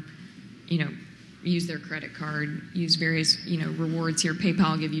perform, use their credit card, use various, rewards here.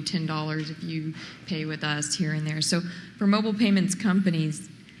 PayPal will give you $10 if you pay with us here and there. So for mobile payments companies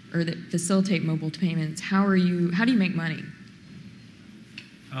or that facilitate mobile payments, how do you make money?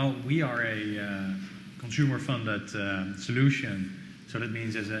 Oh, we are a consumer-funded solution. So that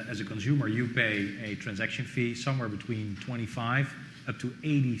means as a consumer, you pay a transaction fee somewhere between 25 up to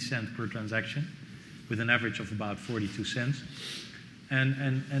 80 cents per transaction, with an average of about 42 cents.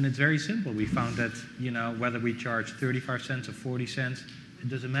 And it's very simple. We found that, whether we charge 35 cents or 40 cents, it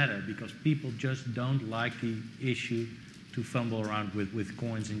doesn't matter, because people just don't like the issue to fumble around with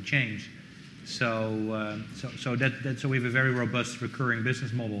coins and change. So we have a very robust recurring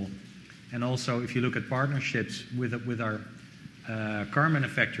business model. And also, if you look at partnerships with our car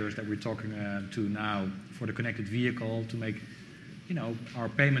manufacturers that we're talking to now for the connected vehicle to make, our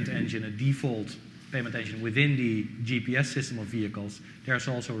payment engine a default payment engine within the GPS system of vehicles, there's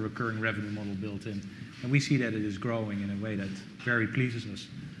also a recurring revenue model built in. And we see that it is growing in a way that very pleases us.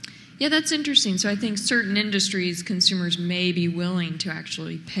 Yeah, that's interesting. So I think certain industries, consumers may be willing to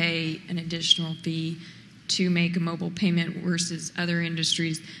actually pay an additional fee to make a mobile payment versus other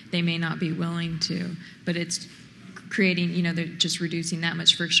industries, they may not be willing to. But it's creating, they're just reducing that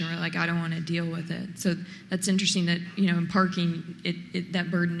much friction. We're like, I don't want to deal with it. So that's interesting that, in parking,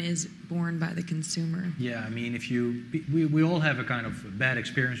 that burden is borne by the consumer. Yeah, I mean, we all have a kind of bad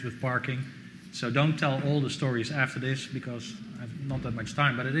experience with parking. So don't tell all the stories after this, because I have not that much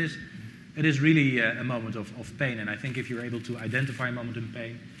time. But it is really a moment of pain. And I think if you're able to identify a moment of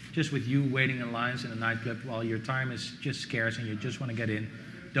pain, just with you waiting in lines in a nightclub while your time is just scarce and you just want to get in,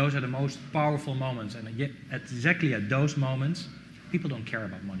 those are the most powerful moments. And yet, exactly at those moments, people don't care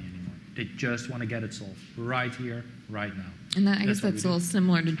about money anymore. They just want to get it solved right here, right now. And I guess that's a little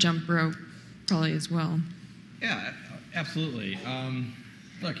similar to JumpRope probably as well. Yeah, absolutely.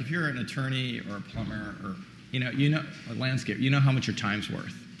 Look, if you're an attorney or a plumber or, a landscape, you know how much your time's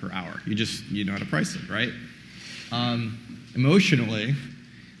worth per hour. You know how to price it, right? Emotionally,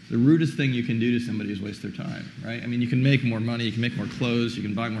 the rudest thing you can do to somebody is waste their time, right? I mean, you can make more money, you can make more clothes, you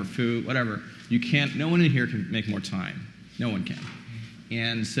can buy more food, whatever. No one in here can make more time. No one can.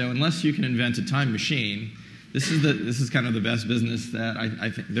 And so unless you can invent a time machine, this is kind of the best business that I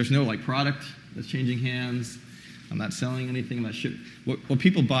think. There's no product that's changing hands. I'm not selling anything. What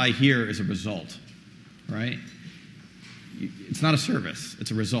people buy here is a result, right? It's not a service.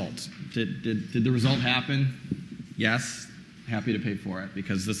 It's a result. Did the result happen? Yes. Happy to pay for it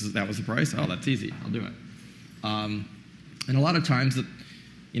because that was the price. Oh, that's easy. I'll do it. And a lot of times,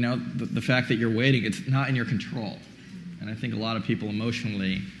 the fact that you're waiting, it's not in your control. And I think a lot of people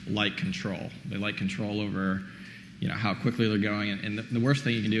emotionally like control. They like control over, how quickly they're going. And the worst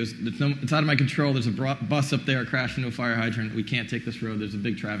thing you can do is, it's out of my control. There's a bus up there crashed into a fire hydrant. We can't take this road. There's a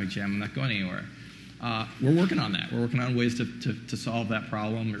big traffic jam. I'm not going anywhere. We're working on that. We're working on ways to solve that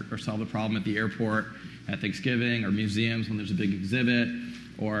problem or solve the problem at the airport, at Thanksgiving, or museums when there's a big exhibit.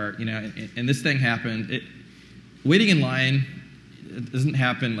 Or, and this thing happened. Waiting in line, it doesn't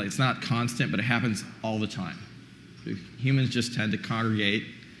happen, it's not constant, but it happens all the time. Humans just tend to congregate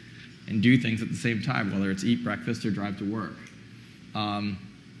and do things at the same time, whether it's eat breakfast or drive to work. And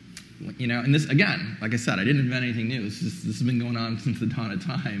this, again, like I said, I didn't invent anything new. This has been going on since the dawn of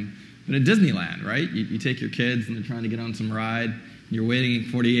time. But at Disneyland, right? You take your kids and they're trying to get on some ride. And you're waiting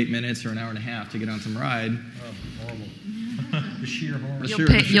 48 minutes or an hour and a half to get on some ride. Oh, horrible. The sheer horror.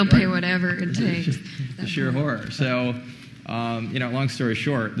 You'll pay whatever it takes. The sheer horror. So, long story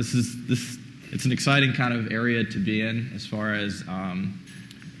short, it's an exciting kind of area to be in as far as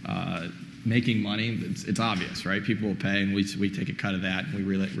making money. It's obvious, right? People will pay, and we take a cut of that, and we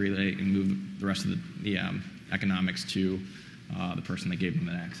relay and move the rest of the economics to the person that gave them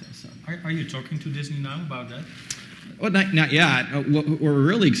that access. So. Are you talking to Disney now about that? Well, not yet. What we're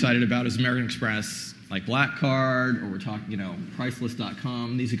really excited about is American Express, like Black Card, or we're talking,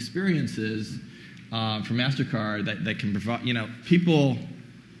 Priceless.com. These experiences from MasterCard that can provide, people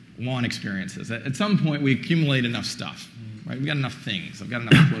want experiences. At some point, we accumulate enough stuff, right? We've got enough things. I've got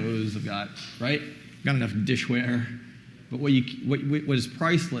enough clothes. I've got enough dishware. But what is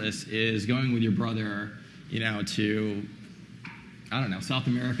priceless is going with your brother, to, I don't know, South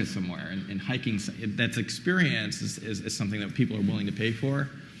America somewhere and hiking. That's experience is something that people are willing to pay for.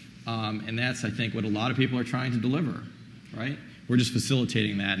 And that's, I think, what a lot of people are trying to deliver, right? We're just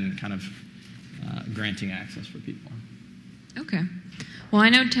facilitating that and kind of granting access for people. Okay. Well, I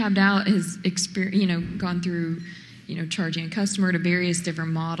know Tabbedout has gone through, charging a customer to various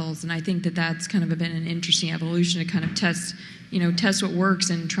different models, and I think that that's kind of been an interesting evolution to kind of test what works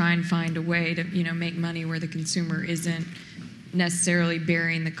and try and find a way to, make money where the consumer isn't necessarily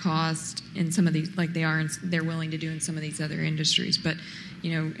bearing the cost in some of these, like they're willing to do in some of these other industries. But,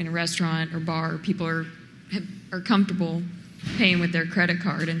 in a restaurant or bar, people are comfortable paying with their credit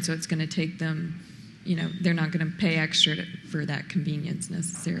card, and so it's going to take them, they're not going to pay extra for that convenience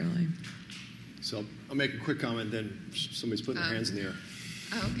necessarily. So I'll make a quick comment, then somebody's putting their hands in the air.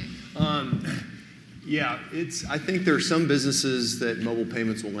 Oh, okay. Yeah, I think there are some businesses that mobile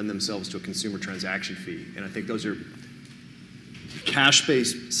payments will lend themselves to a consumer transaction fee, and I think those are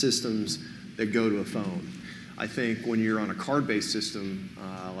cash-based systems that go to a phone. I think when you're on a card-based system,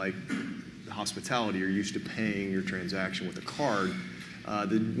 like hospitality, you're used to paying your transaction with a card.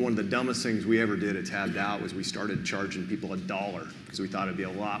 One of the dumbest things we ever did at Tabbedout was we started charging people $1 because we thought it'd be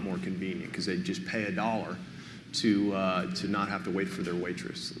a lot more convenient because they'd just pay $1 to not have to wait for their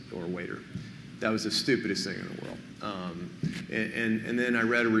waitress or waiter. That was the stupidest thing in the world. And then I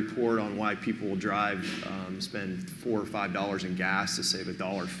read a report on why people will spend $4 or $5 in gas to save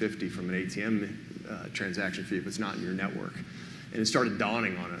 $1.50 from an ATM transaction fee if it's not in your network. And it started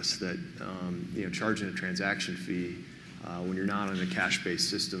dawning on us that charging a transaction fee when you're not on a cash-based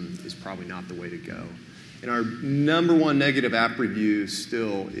system is probably not the way to go. And our number one negative app review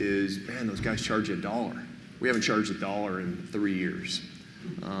still is, man, those guys charge you $1. We haven't charged $1 in 3 years.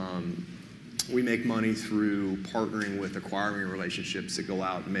 We make money through partnering with acquiring relationships that go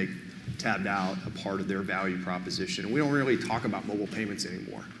out and make Tabbedout a part of their value proposition. And we don't really talk about mobile payments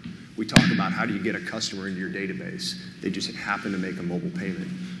anymore. We talk about how do you get a customer into your database. They just happen to make a mobile payment.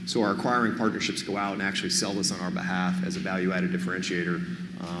 So our acquiring partnerships go out and actually sell this on our behalf as a value-added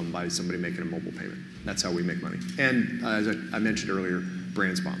differentiator by somebody making a mobile payment. That's how we make money. And as I mentioned earlier,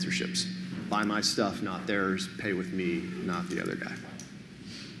 brand sponsorships. Buy my stuff, not theirs. Pay with me, not the other guy.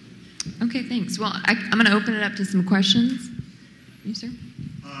 Okay, thanks. Well, I'm going to open it up to some questions. You, sir?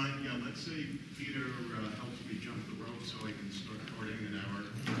 Yeah, let's say Peter helps me jump the rope so I can start recording an hour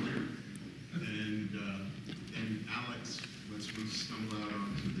earlier. And Alex lets me stumble out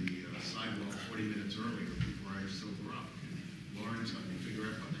onto the sidewalk 40 minutes earlier before I sober up. And Lawrence helped me figure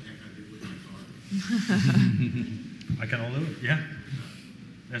out what the heck I did with my car. I can all do it, yeah.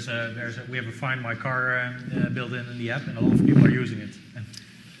 We have a Find My Car built in the app, and a lot of people are using it. And,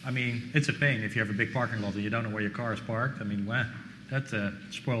 it's a pain if you have a big parking lot and you don't know where your car is parked. That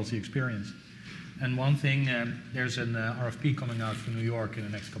spoils the experience. And one thing, there's an RFP coming out for New York in the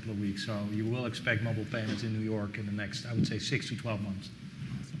next couple of weeks, so you will expect mobile payments in New York in the next, I would say, 6 to 12 months.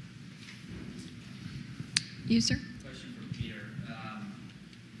 You, sir? Question for Peter.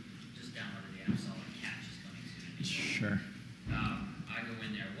 Just downloaded the app, saw a catch is coming soon. Sure. I go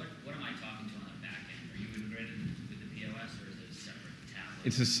in there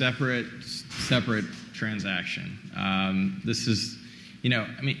It's a separate transaction. This is,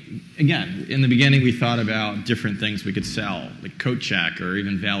 I mean, again, in the beginning we thought about different things we could sell, like coat check or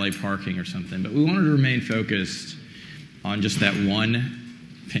even valet parking or something, but we wanted to remain focused on just that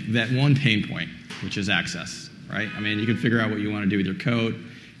one pain point, which is access, right? I mean, you can figure out what you want to do with your coat,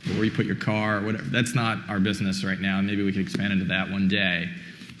 or where you put your car, or whatever. That's not our business right now. Maybe we could expand into that one day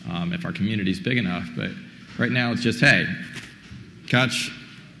if our community is big enough. But right now it's just, hey, catch,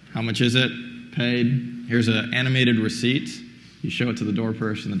 how much is it? Paid. Here's an animated receipt. You show it to the door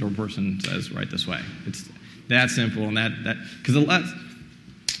person. The door person says, right this way. It's that simple, and that because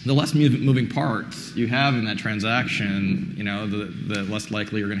the less moving parts you have in that transaction, the less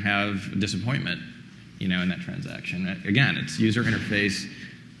likely you're going to have disappointment, in that transaction. Again, it's user interface,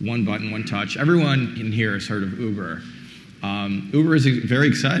 one button, one touch. Everyone in here has heard of Uber. Uber is very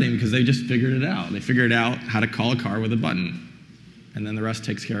exciting because they just figured it out. They figured out how to call a car with a button, and then the rest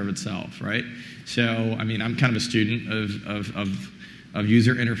takes care of itself, right? So, I mean, I'm kind of a student of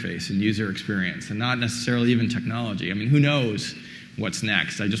user interface and user experience, and not necessarily even technology. I mean, who knows what's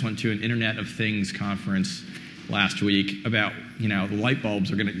next? I just went to an Internet of Things conference last week about, the light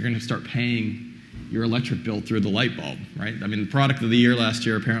bulbs you're going to start paying your electric bill through the light bulb, right? I mean, the product of the year last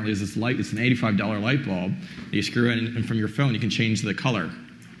year apparently is this light. It's an $85 light bulb. You screw it in, and from your phone, you can change the color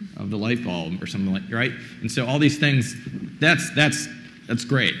of the light bulb or something like, right? And so all these things, that's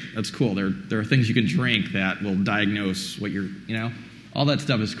great. That's cool. There are things you can drink that will diagnose what you're, all that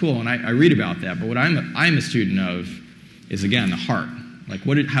stuff is cool, and I read about that. But what I'm a student of is, again, the heart. Like,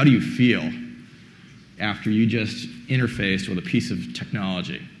 how do you feel after you just interfaced with a piece of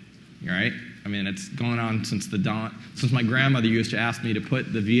technology, right? I mean, it's going on since my grandmother used to ask me to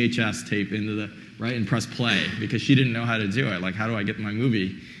put the VHS tape into and press play because she didn't know how to do it. Like, how do I get my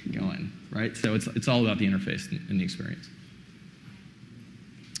movie going, right? So it's all about the interface and the experience.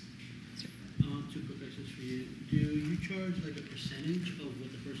 Two quick questions for you. Do you charge like a percentage of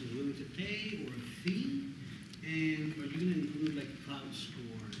what the person is willing to pay or a fee? And are you going to include like a cloud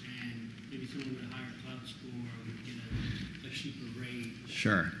score, and maybe someone with a higher cloud score would get a cheaper rate?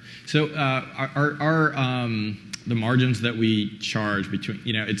 Sure. So the margins that we charge between,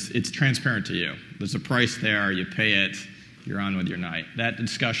 it's transparent to you. There's a price there, you pay it, you're on with your night. That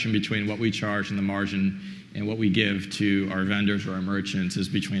discussion between what we charge and the margin and what we give to our vendors or our merchants is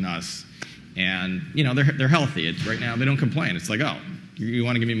between us. And, they're healthy. Right now, they don't complain. It's like, oh, you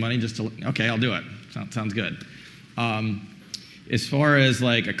want to give me money just to, okay, I'll do it. Sounds good. As far as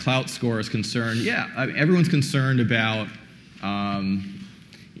like a clout score is concerned, everyone's concerned about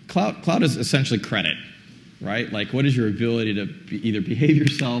clout is essentially credit, right? Like, what is your ability to either behave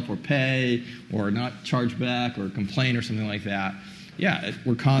yourself or pay or not charge back or complain or something like that? Yeah,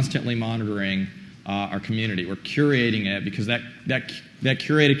 we're constantly monitoring our community. We're curating it because that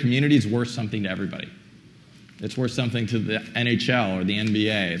curated community is worth something to everybody. It's worth something to the NHL or the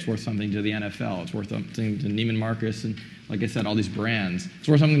NBA. It's worth something to the NFL. It's worth something to Neiman Marcus and, like I said, all these brands. It's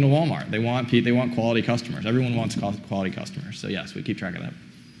worth something to Walmart. They want quality customers. Everyone wants quality customers. So yes, we keep track of that.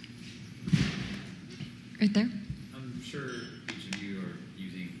 Right there. I'm sure each of you are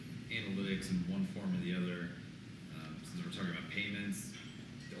using analytics in one form or the other. Since we're talking about payments,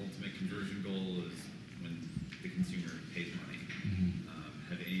 the ultimate conversion goal is when the consumer pays money. Mm-hmm.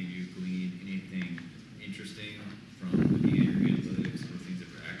 Have any of you gleaned anything interesting from looking at your analytics, or things that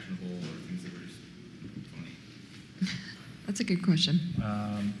were actionable, or things that were just funny? That's a good question.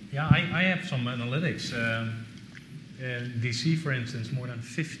 I have some analytics. In DC, for instance, more than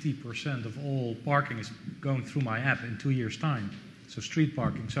 50% of all parking is going through my app in 2 years' time. So street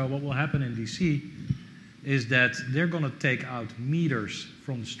parking. So what will happen in DC is that they're going to take out meters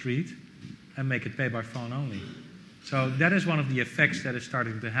from the street and make it pay by phone only. So that is one of the effects that is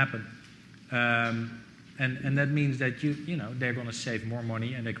starting to happen. And that means that they're going to save more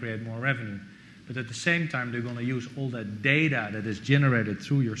money and they create more revenue. But at the same time, they're going to use all that data that is generated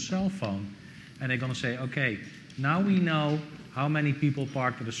through your cell phone, and they're going to say, okay, now we know how many people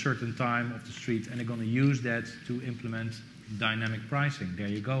parked at a certain time of the street, and they're going to use that to implement dynamic pricing. There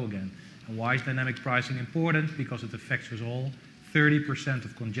you go again. And why is dynamic pricing important? Because it affects us all. 30%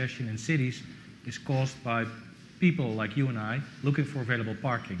 of congestion in cities is caused by people like you and I looking for available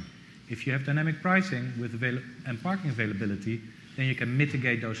parking. If you have dynamic pricing and parking availability, then you can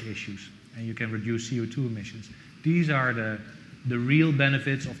mitigate those issues and you can reduce CO2 emissions. These are the real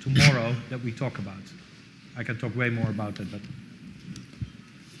benefits of tomorrow that we talk about. I can talk way more about it, but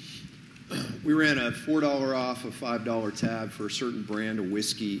we ran a $4 off a $5 tab for a certain brand of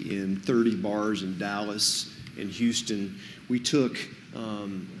whiskey in 30 bars in Dallas and Houston. We took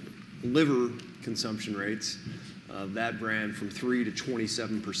liver consumption rates of that brand from 3 to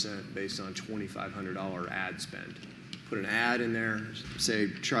 27% based on $2,500 ad spend. Put an ad in there, say,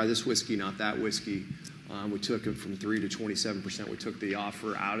 try this whiskey, not that whiskey. We took it from 3 to 27%. We took the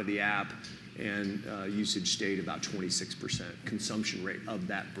offer out of the app, and usage stayed about 26%. Consumption rate of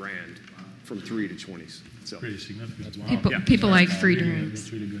that brand from 3 to 20s. So Pretty significant. People like free drinks.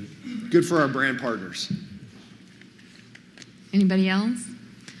 That's really good. good for our brand partners. Anybody else?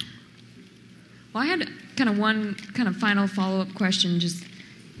 Well, I had one final follow-up question. Just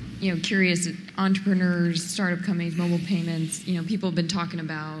curious. Entrepreneurs, startup companies, mobile payments. People have been talking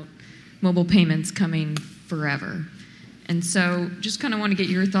about mobile payments coming forever, and so just want to get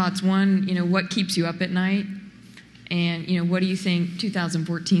your thoughts. One, what keeps you up at night, and what do you think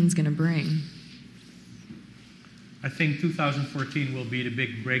 2014 is going to bring? I think 2014 will be the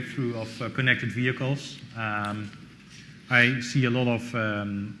big breakthrough of connected vehicles. I see a lot of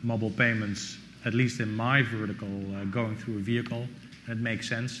mobile payments, at least in my vertical, going through a vehicle. That makes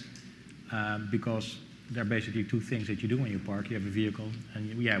sense because there are basically two things that you do when you park. You have a vehicle,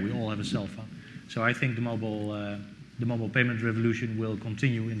 and we all have a cell phone. So I think the mobile payment revolution will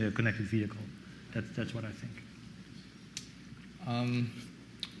continue in the connected vehicle. That's what I think.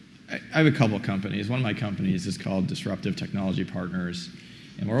 I have a couple of companies. One of my companies is called Disruptive Technology Partners,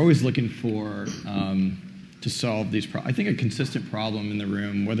 and we're always looking for to solve these problems. I think a consistent problem in the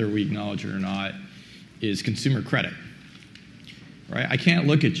room, whether we acknowledge it or not, is consumer credit. Right? I can't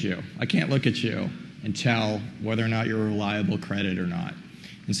look at you and tell whether or not you're a reliable credit or not.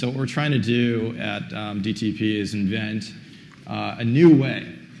 And so what we're trying to do at DTP is invent a new way.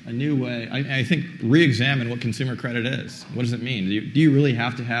 I think re-examine what consumer credit is. What does it mean? Do you really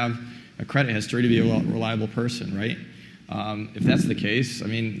have to have a credit history to be a reliable person, right? If that's the case,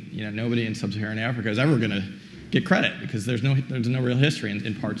 nobody in sub-Saharan Africa is ever going to get credit because there's no real history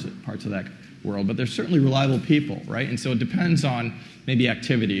in parts of that world. But there's certainly reliable people, right? And so it depends on maybe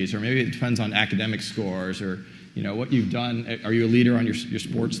activities, or maybe it depends on academic scores, or what you've done. Are you a leader on your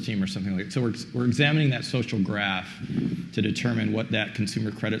sports team or something like that? So we're examining that social graph to determine what that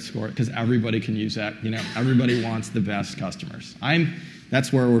consumer credit score, because everybody can use that. Everybody wants the best customers.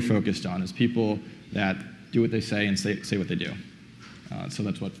 That's where we're focused on, is people that do what they say and say what they do. So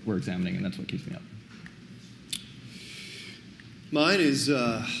that's what we're examining, and that's what keeps me up. Mine is,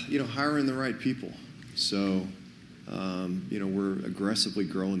 hiring the right people. So, we're aggressively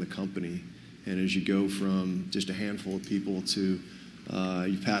growing the company. And as you go from just a handful of people to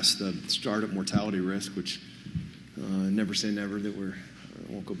you pass the startup mortality risk, which never say never, that I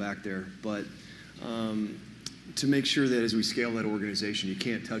won't go back there. But to make sure that as we scale that organization, you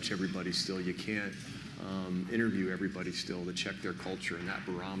can't touch everybody still. You can't interview everybody still to check their culture and that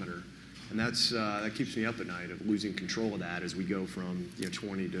barometer. And that keeps me up at night, of losing control of that as we go from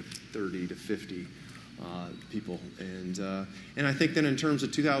 20 to 30 to 50 people. And I think then in terms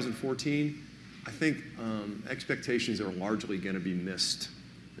of 2014, I think expectations are largely going to be missed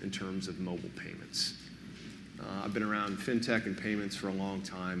in terms of mobile payments. I've been around fintech and payments for a long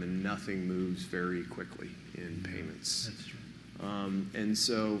time, and nothing moves very quickly in payments. That's true. And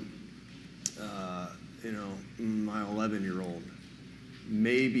so, my 11-year-old,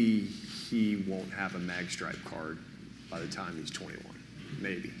 maybe he won't have a magstripe card by the time he's 21.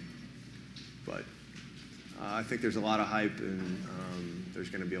 Maybe. But I think there's a lot of hype, and there's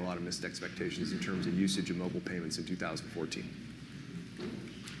going to be a lot of missed expectations in terms of usage of mobile payments in 2014.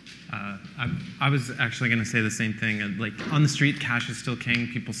 I was actually going to say the same thing. Like, on the street, cash is still king.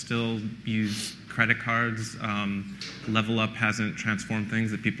 People still use credit cards. Level Up hasn't transformed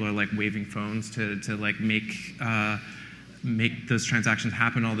things. That people are like waving phones to make those transactions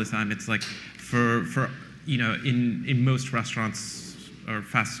happen all the time. It's like in most restaurants or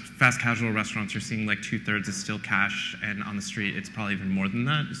fast casual restaurants, you're seeing like 2/3 is still cash, and on the street it's probably even more than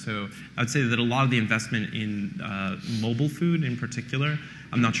that. So I would say that a lot of the investment in mobile food in particular,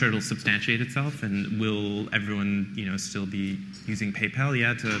 I'm not sure it'll substantiate itself, and will everyone still be using PayPal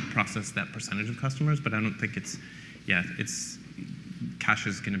to process that percentage of customers, but I don't think it's cash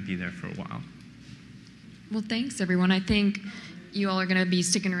is going to be there for a while. Well, thanks everyone. I think you all are going to be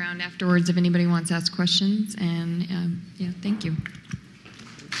sticking around afterwards if anybody wants to ask questions, and thank you.